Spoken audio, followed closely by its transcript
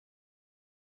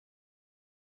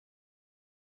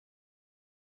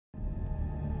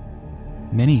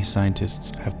Many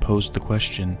scientists have posed the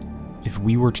question, if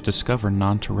we were to discover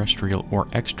non-terrestrial or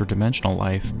extra-dimensional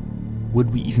life,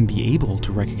 would we even be able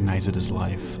to recognize it as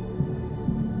life?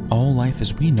 All life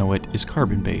as we know it is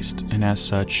carbon-based, and as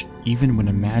such, even when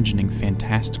imagining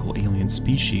fantastical alien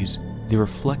species, they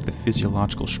reflect the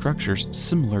physiological structures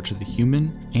similar to the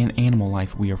human and animal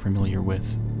life we are familiar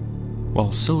with.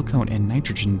 While silicone and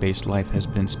nitrogen-based life has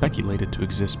been speculated to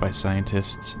exist by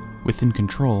scientists, within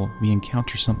Control we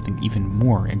encounter something even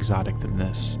more exotic than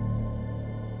this.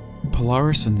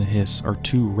 Polaris and the Hiss are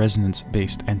two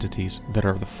resonance-based entities that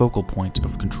are the focal point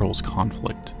of Control's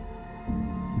conflict.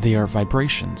 They are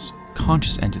vibrations,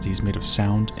 conscious entities made of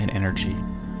sound and energy.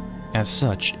 As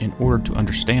such, in order to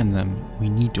understand them, we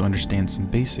need to understand some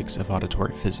basics of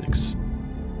auditory physics.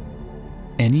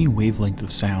 Any wavelength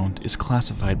of sound is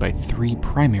classified by three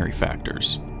primary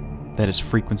factors, that is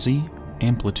frequency,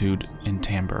 amplitude, and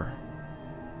timbre.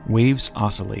 Waves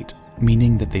oscillate,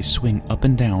 meaning that they swing up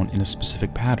and down in a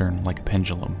specific pattern like a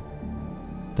pendulum.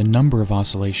 The number of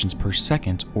oscillations per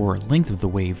second, or length of the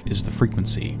wave, is the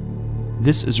frequency.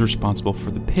 This is responsible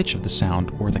for the pitch of the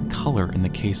sound or the color in the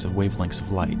case of wavelengths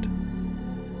of light.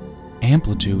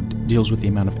 Amplitude deals with the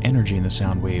amount of energy in the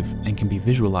sound wave and can be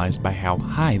visualized by how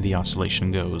high the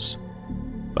oscillation goes.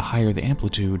 The higher the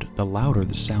amplitude, the louder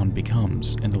the sound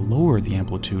becomes, and the lower the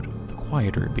amplitude, the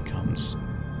quieter it becomes.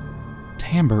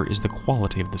 Timbre is the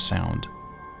quality of the sound.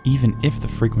 Even if the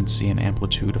frequency and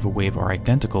amplitude of a wave are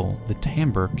identical, the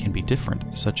timbre can be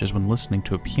different, such as when listening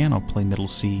to a piano play middle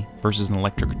C versus an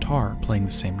electric guitar playing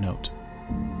the same note.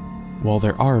 While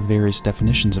there are various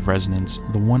definitions of resonance,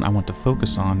 the one I want to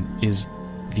focus on is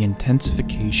the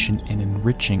intensification and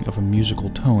enriching of a musical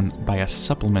tone by a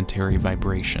supplementary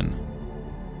vibration.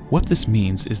 What this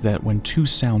means is that when two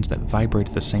sounds that vibrate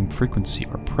at the same frequency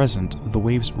are present, the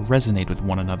waves resonate with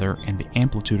one another and the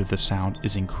amplitude of the sound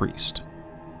is increased.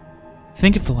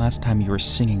 Think of the last time you were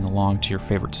singing along to your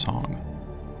favorite song.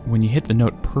 When you hit the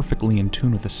note perfectly in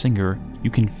tune with the singer,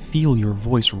 you can feel your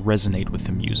voice resonate with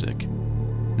the music.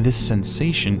 This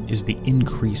sensation is the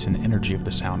increase in energy of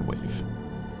the sound wave.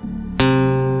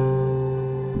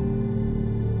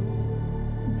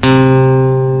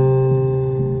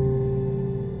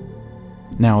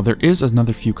 Now, there is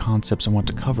another few concepts I want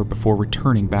to cover before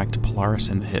returning back to Polaris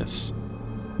and the Hiss.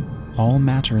 All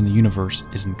matter in the universe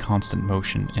is in constant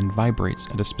motion and vibrates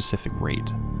at a specific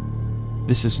rate.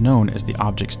 This is known as the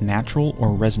object's natural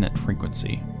or resonant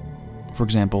frequency. For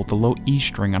example, the low E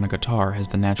string on a guitar has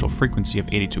the natural frequency of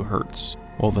 82 Hz,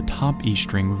 while the top E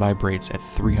string vibrates at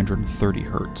 330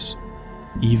 Hz.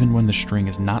 Even when the string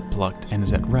is not plucked and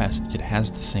is at rest, it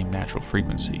has the same natural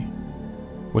frequency.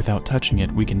 Without touching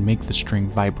it, we can make the string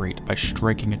vibrate by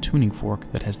striking a tuning fork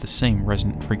that has the same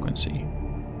resonant frequency.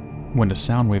 When a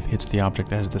sound wave hits the object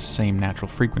that has the same natural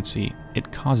frequency,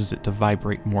 it causes it to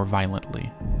vibrate more violently.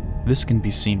 This can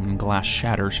be seen when glass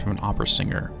shatters from an opera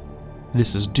singer.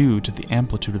 This is due to the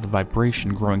amplitude of the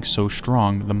vibration growing so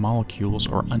strong the molecules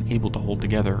are unable to hold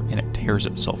together and it tears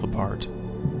itself apart.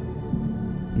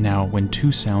 Now, when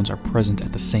two sounds are present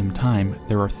at the same time,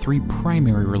 there are three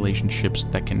primary relationships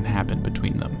that can happen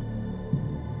between them.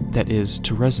 That is,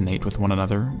 to resonate with one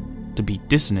another, to be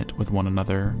dissonant with one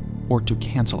another, or to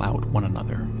cancel out one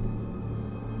another.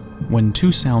 When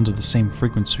two sounds of the same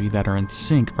frequency that are in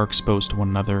sync are exposed to one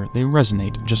another, they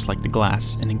resonate just like the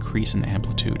glass and increase in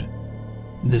amplitude.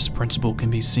 This principle can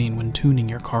be seen when tuning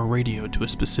your car radio to a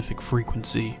specific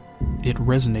frequency. It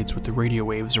resonates with the radio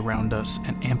waves around us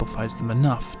and amplifies them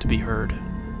enough to be heard.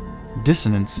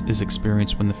 Dissonance is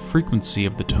experienced when the frequency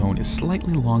of the tone is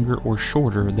slightly longer or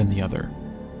shorter than the other.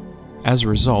 As a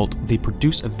result, they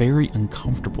produce a very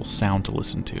uncomfortable sound to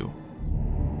listen to.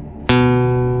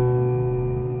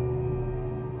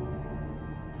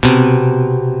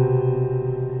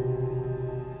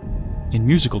 In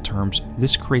musical terms,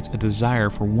 this creates a desire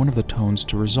for one of the tones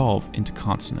to resolve into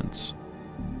consonance.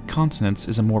 Consonance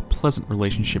is a more pleasant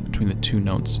relationship between the two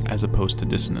notes as opposed to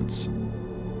dissonance.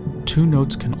 Two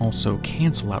notes can also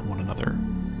cancel out one another.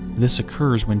 This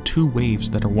occurs when two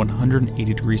waves that are 180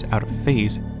 degrees out of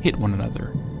phase hit one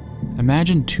another.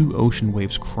 Imagine two ocean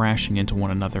waves crashing into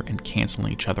one another and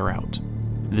canceling each other out.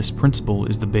 This principle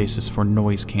is the basis for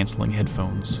noise-canceling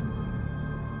headphones.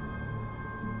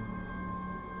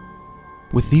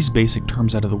 With these basic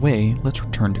terms out of the way, let's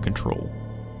return to Control.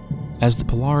 As the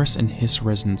Polaris and Hiss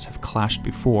resonance have clashed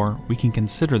before, we can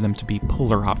consider them to be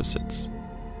polar opposites.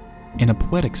 In a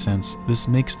poetic sense, this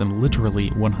makes them literally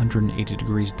 180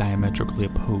 degrees diametrically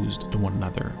opposed to one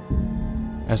another.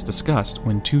 As discussed,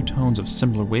 when two tones of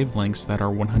similar wavelengths that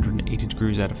are 180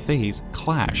 degrees out of phase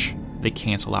clash, they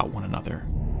cancel out one another.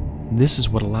 This is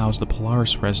what allows the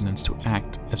Polaris resonance to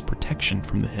act as protection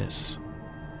from the hiss.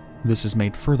 This is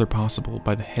made further possible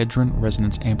by the Hadron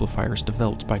resonance amplifiers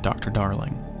developed by Dr.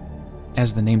 Darling.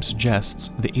 As the name suggests,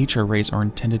 the HR rays are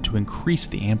intended to increase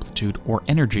the amplitude or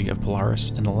energy of Polaris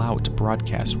and allow it to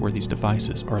broadcast where these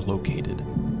devices are located.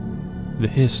 The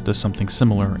hiss does something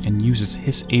similar and uses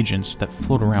hiss agents that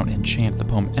float around and chant the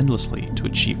poem endlessly to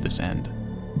achieve this end.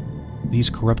 These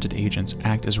corrupted agents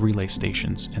act as relay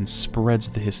stations and spreads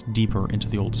the hiss deeper into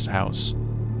the oldest house.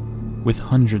 With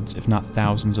hundreds, if not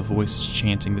thousands, of voices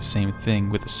chanting the same thing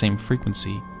with the same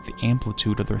frequency, the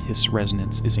amplitude of their hiss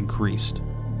resonance is increased.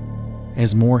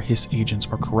 As more hiss agents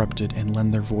are corrupted and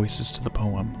lend their voices to the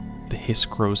poem, the hiss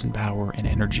grows in power and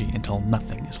energy until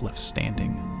nothing is left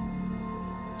standing.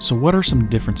 So what are some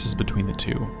differences between the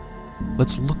two?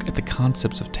 Let's look at the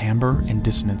concepts of timbre and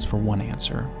dissonance for one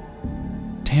answer.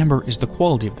 Timbre is the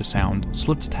quality of the sound,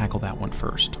 so let's tackle that one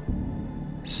first.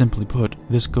 Simply put,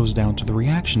 this goes down to the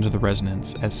reaction to the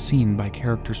resonance as seen by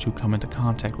characters who come into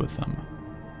contact with them.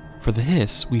 For the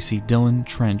hiss, we see Dylan,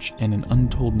 Trench, and an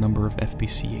untold number of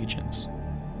FBC agents.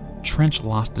 Trench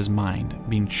lost his mind,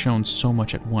 being shown so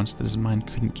much at once that his mind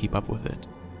couldn't keep up with it.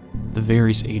 The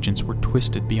various agents were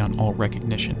twisted beyond all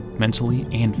recognition, mentally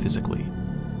and physically.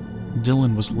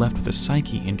 Dylan was left with a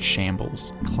psyche in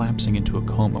shambles, collapsing into a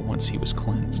coma once he was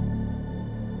cleansed.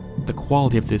 The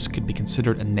quality of this could be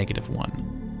considered a negative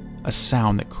one, a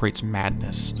sound that creates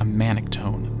madness, a manic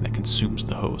tone that consumes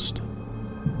the host.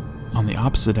 On the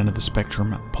opposite end of the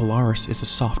spectrum, Polaris is a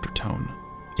softer tone.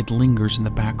 It lingers in the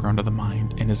background of the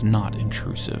mind and is not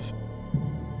intrusive.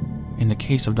 In the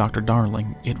case of Dr.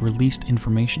 Darling, it released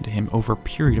information to him over a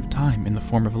period of time in the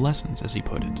form of lessons, as he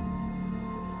put it.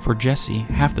 For Jessie,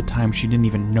 half the time she didn't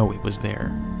even know it was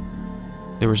there.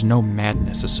 There was no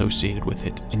madness associated with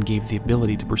it and gave the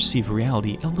ability to perceive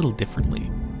reality a little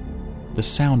differently. The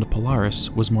sound of Polaris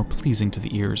was more pleasing to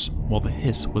the ears, while the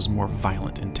hiss was more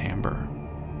violent in timbre.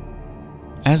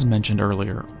 As mentioned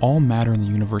earlier, all matter in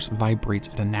the universe vibrates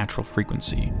at a natural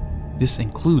frequency. This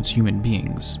includes human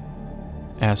beings.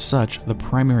 As such, the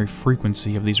primary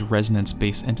frequency of these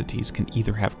resonance-based entities can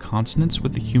either have consonance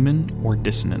with the human or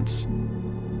dissonance.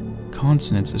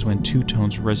 Consonance is when two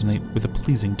tones resonate with a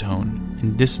pleasing tone,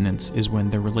 and dissonance is when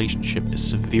their relationship is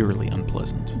severely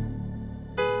unpleasant.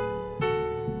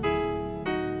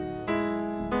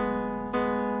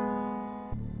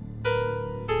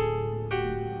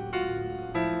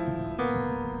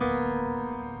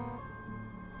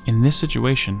 In this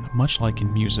situation, much like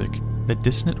in music, the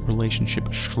dissonant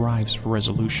relationship strives for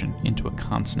resolution into a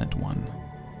consonant one.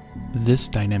 This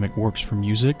dynamic works for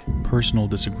music, personal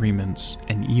disagreements,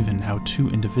 and even how two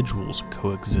individuals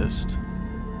coexist.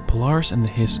 Polaris and the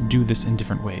hiss do this in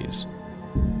different ways.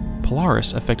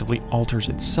 Polaris effectively alters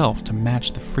itself to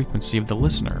match the frequency of the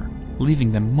listener,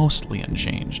 leaving them mostly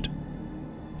unchanged.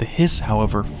 The hiss,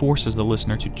 however, forces the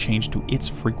listener to change to its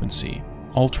frequency,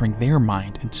 altering their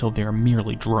mind until they are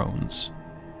merely drones.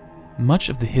 Much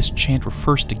of the hiss chant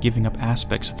refers to giving up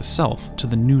aspects of the self to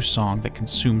the new song that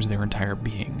consumes their entire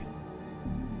being.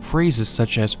 Phrases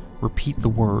such as, repeat the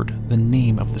word, the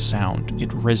name of the sound, it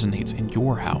resonates in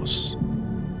your house.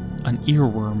 An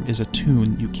earworm is a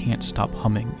tune you can't stop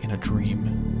humming in a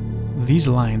dream. These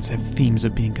lines have themes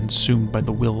of being consumed by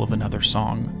the will of another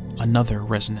song, another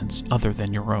resonance other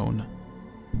than your own.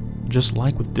 Just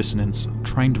like with dissonance,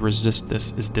 trying to resist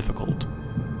this is difficult.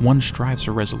 One strives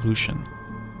for resolution.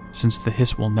 Since the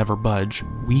hiss will never budge,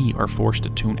 we are forced to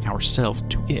tune ourselves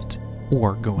to it,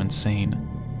 or go insane.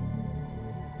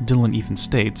 Dylan even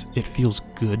states, it feels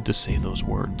good to say those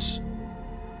words.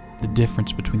 The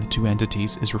difference between the two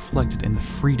entities is reflected in the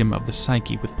freedom of the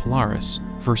psyche with Polaris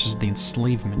versus the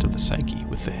enslavement of the psyche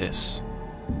with the hiss.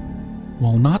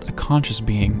 While not a conscious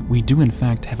being, we do in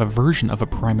fact have a version of a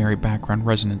primary background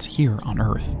resonance here on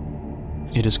Earth.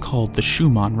 It is called the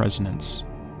Schumann resonance.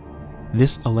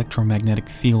 This electromagnetic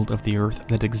field of the Earth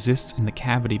that exists in the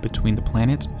cavity between the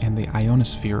planet and the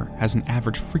ionosphere has an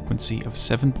average frequency of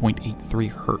 7.83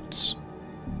 Hz.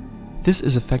 This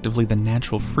is effectively the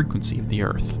natural frequency of the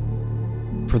Earth.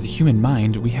 For the human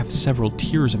mind, we have several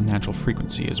tiers of natural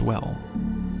frequency as well.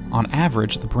 On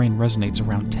average, the brain resonates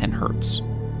around 10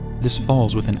 Hz. This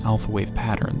falls within alpha wave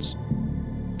patterns.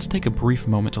 Let's take a brief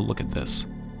moment to look at this.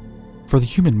 For the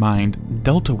human mind,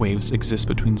 delta waves exist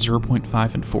between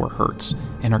 0.5 and 4 Hz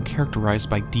and are characterized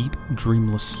by deep,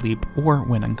 dreamless sleep or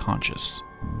when unconscious.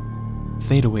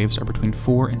 Theta waves are between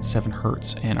 4 and 7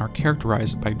 Hz and are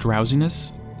characterized by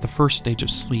drowsiness, the first stage of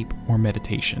sleep, or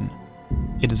meditation.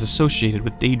 It is associated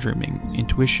with daydreaming,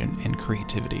 intuition, and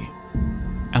creativity.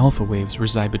 Alpha waves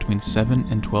reside between 7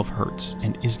 and 12 Hz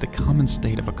and is the common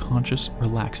state of a conscious,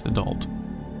 relaxed adult.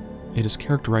 It is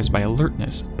characterized by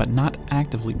alertness, but not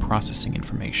actively processing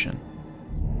information.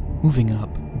 Moving up,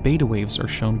 beta waves are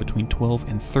shown between 12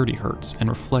 and 30 Hz and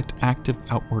reflect active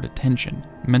outward attention,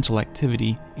 mental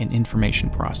activity, and information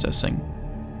processing.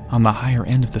 On the higher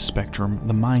end of the spectrum,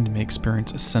 the mind may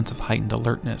experience a sense of heightened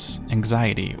alertness,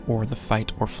 anxiety, or the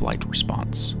fight or flight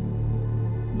response.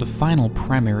 The final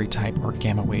primary type are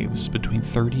gamma waves between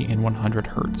 30 and 100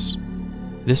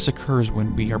 Hz. This occurs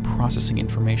when we are processing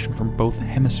information from both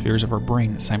hemispheres of our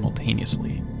brain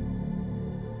simultaneously.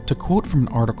 To quote from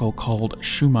an article called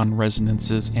Schumann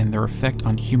Resonances and Their Effect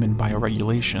on Human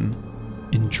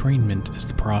Bioregulation, entrainment is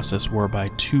the process whereby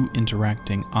two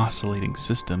interacting oscillating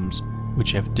systems,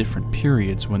 which have different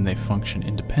periods when they function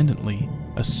independently,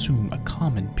 assume a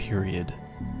common period.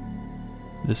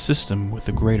 The system with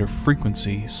the greater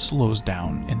frequency slows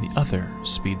down and the other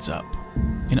speeds up.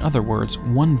 In other words,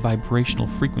 one vibrational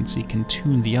frequency can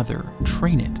tune the other,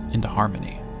 train it into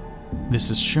harmony. This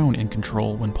is shown in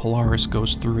control when Polaris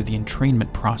goes through the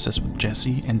entrainment process with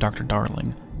Jesse and Dr.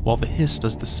 Darling, while the hiss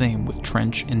does the same with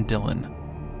Trench and Dylan.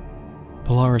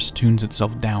 Polaris tunes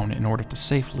itself down in order to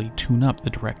safely tune up the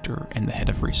director and the head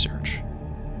of research.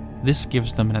 This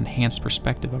gives them an enhanced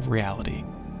perspective of reality.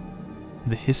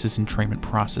 The hiss's entrainment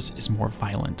process is more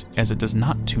violent, as it does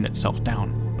not tune itself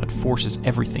down, but forces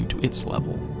everything to its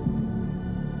level.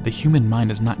 The human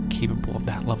mind is not capable of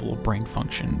that level of brain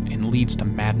function, and leads to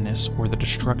madness or the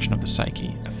destruction of the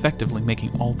psyche, effectively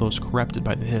making all those corrupted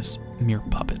by the hiss mere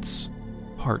puppets,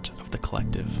 part of the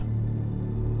collective.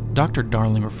 Dr.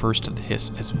 Darling refers to the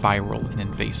hiss as viral and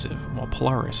invasive, while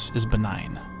Polaris is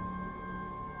benign.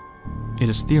 It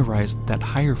is theorized that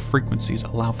higher frequencies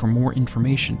allow for more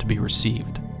information to be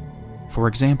received. For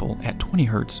example, at 20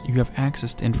 Hz, you have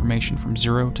access to information from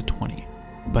 0 to 20,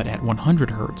 but at 100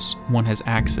 Hz, one has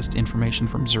access to information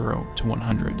from 0 to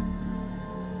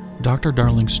 100. Dr.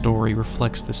 Darling's story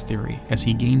reflects this theory, as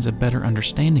he gains a better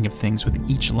understanding of things with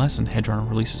each lesson Hedron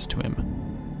releases to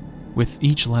him. With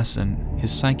each lesson,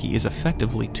 his psyche is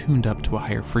effectively tuned up to a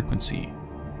higher frequency.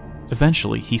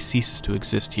 Eventually, he ceases to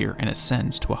exist here and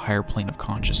ascends to a higher plane of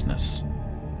consciousness.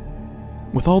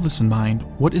 With all this in mind,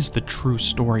 what is the true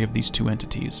story of these two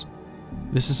entities?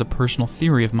 This is a personal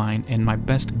theory of mine and my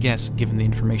best guess given the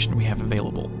information we have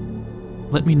available.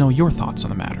 Let me know your thoughts on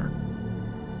the matter.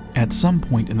 At some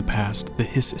point in the past, the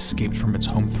hiss escaped from its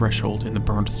home threshold in the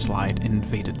burned slide and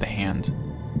invaded the hand.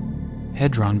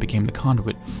 Hedron became the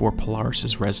conduit for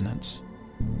Polaris's resonance.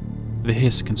 The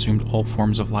hiss consumed all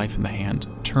forms of life in the hand,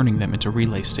 turning them into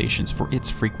relay stations for its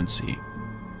frequency.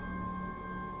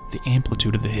 The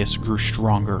amplitude of the hiss grew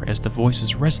stronger as the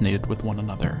voices resonated with one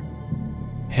another.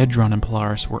 Hedron and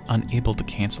Polaris were unable to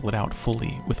cancel it out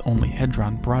fully, with only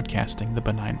Hedron broadcasting the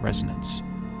benign resonance.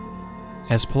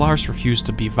 As Polaris refused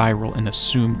to be viral and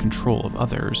assume control of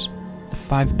others, the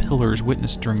 5 pillars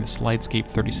witnessed during the Slidescape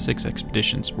 36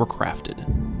 expeditions were crafted.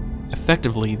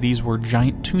 Effectively, these were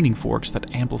giant tuning forks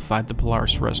that amplified the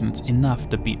Polaris resonance enough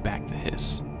to beat back the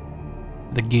hiss.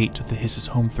 The gate to the hiss's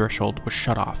home threshold was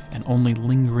shut off, and only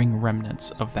lingering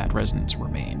remnants of that resonance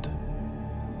remained.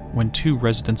 When 2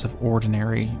 residents of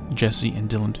Ordinary, Jesse and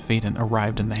Dylan Faden,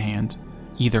 arrived in the hand,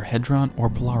 either Hedron or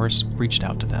Polaris reached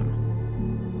out to them.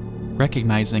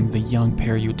 Recognizing the young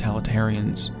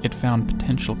para-utilitarians, it found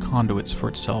potential conduits for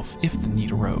itself if the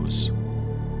need arose.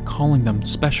 Calling them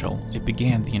special, it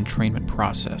began the entrainment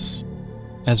process.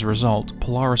 As a result,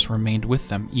 Polaris remained with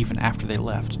them even after they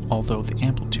left, although the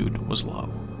amplitude was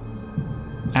low.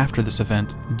 After this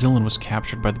event, Dylan was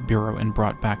captured by the Bureau and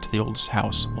brought back to the oldest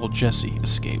house, while Jesse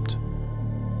escaped.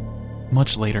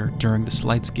 Much later, during the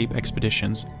Slidescape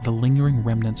expeditions, the lingering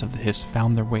remnants of the hiss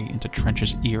found their way into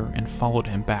Trench's ear and followed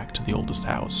him back to the oldest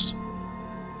house.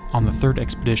 On the 3rd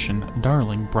expedition,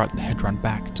 Darling brought the Hedron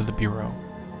back to the Bureau.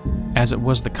 As it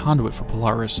was the conduit for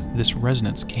Polaris, this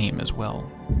resonance came as well.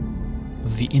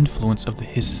 The influence of the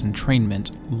hiss's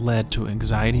entrainment led to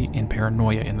anxiety and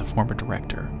paranoia in the former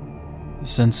director.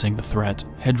 Sensing the threat,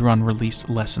 Hedron released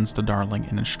lessons to Darling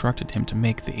and instructed him to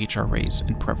make the HRAs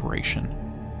in preparation.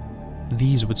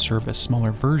 These would serve as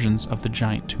smaller versions of the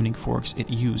giant tuning forks it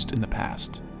used in the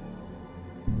past.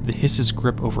 The hiss's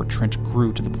grip over Trench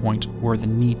grew to the point where the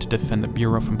need to defend the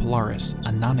Bureau from Polaris,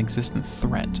 a non-existent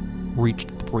threat,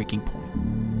 reached the breaking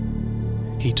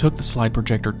point. He took the slide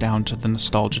projector down to the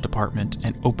nostalgia department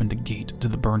and opened a gate to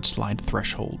the burned slide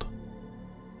threshold.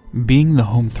 Being the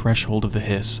home threshold of the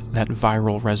hiss, that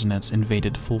viral resonance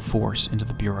invaded full force into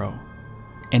the Bureau.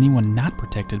 Anyone not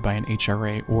protected by an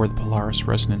HRA or the Polaris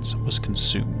resonance was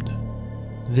consumed.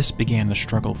 This began the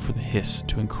struggle for the hiss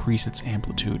to increase its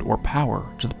amplitude or power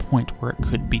to the point where it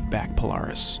could beat back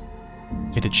Polaris.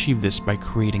 It achieved this by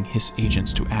creating hiss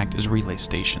agents to act as relay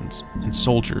stations, and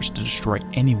soldiers to destroy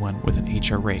anyone with an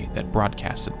HRA that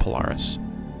broadcasted Polaris.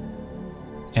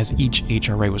 As each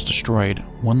HRA was destroyed,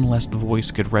 one less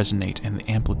voice could resonate and the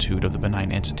amplitude of the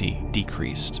benign entity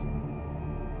decreased.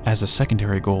 As a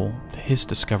secondary goal, the hiss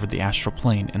discovered the astral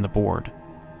plane and the board.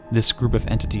 This group of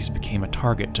entities became a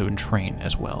target to entrain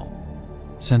as well.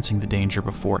 Sensing the danger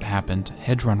before it happened,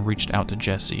 Hedron reached out to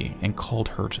Jessie and called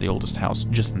her to the oldest house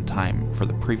just in time for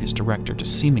the previous director to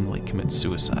seemingly commit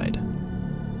suicide.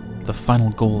 The final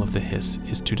goal of the hiss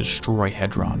is to destroy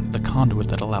Hedron, the conduit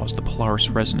that allows the Polaris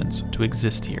resonance to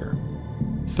exist here.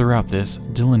 Throughout this,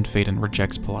 Dylan Faden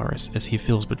rejects Polaris as he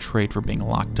feels betrayed for being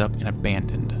locked up and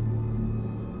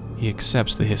abandoned. He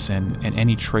accepts the hiss in, and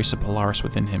any trace of Polaris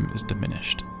within him is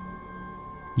diminished.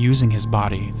 Using his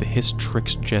body, the hiss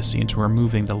tricks Jessie into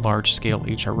removing the large-scale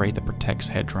HRA that protects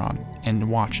Hedron, and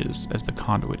watches as the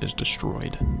conduit is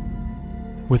destroyed.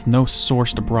 With no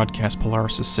source to broadcast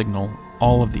Polaris' signal,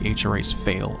 all of the HRAs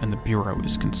fail and the Bureau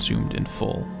is consumed in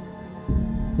full.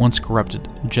 Once corrupted,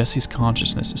 Jessie's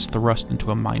consciousness is thrust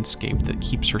into a mindscape that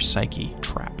keeps her psyche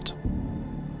trapped.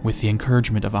 With the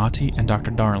encouragement of Ahti and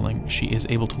Dr. Darling, she is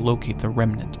able to locate the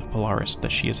remnant of Polaris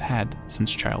that she has had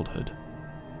since childhood.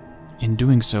 In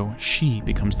doing so, she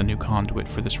becomes the new conduit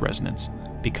for this resonance,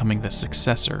 becoming the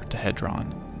successor to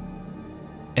Hedron.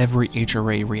 Every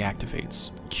HRA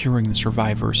reactivates, curing the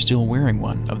survivor still wearing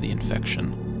one of the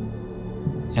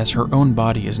infection. As her own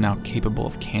body is now capable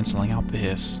of canceling out the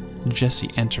hiss,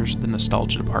 Jessie enters the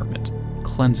nostalgia department,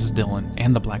 cleanses Dylan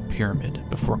and the Black Pyramid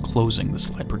before closing the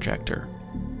slide projector.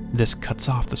 This cuts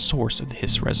off the source of the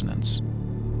hiss resonance.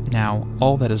 Now,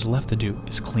 all that is left to do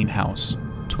is clean house,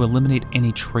 to eliminate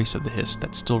any trace of the hiss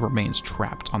that still remains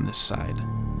trapped on this side.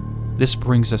 This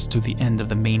brings us to the end of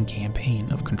the main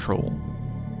campaign of Control.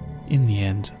 In the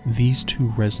end, these two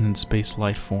resonance-based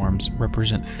life forms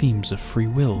represent themes of free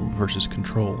will versus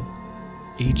control,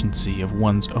 agency of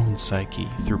one's own psyche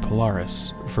through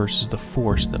Polaris versus the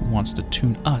force that wants to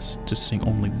tune us to sing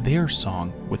only their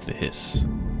song with the hiss.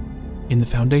 In the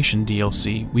Foundation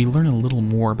DLC, we learn a little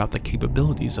more about the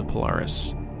capabilities of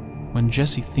Polaris. When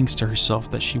Jessie thinks to herself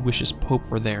that she wishes Pope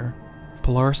were there,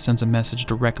 Polaris sends a message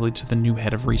directly to the new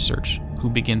head of research, who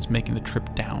begins making the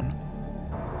trip down.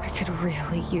 I could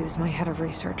really use my head of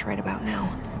research right about now.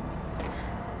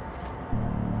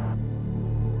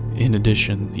 In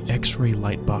addition, the X-ray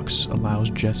light box allows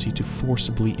Jessie to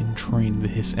forcibly entrain the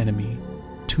hiss enemy,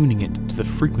 tuning it to the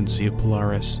frequency of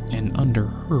Polaris and under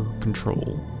her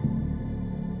control.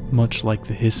 Much like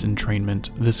the hiss entrainment,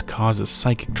 this causes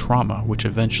psychic trauma which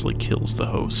eventually kills the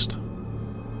host.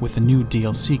 With a new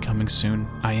DLC coming soon,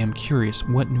 I am curious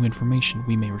what new information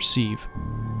we may receive.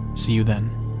 See you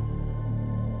then.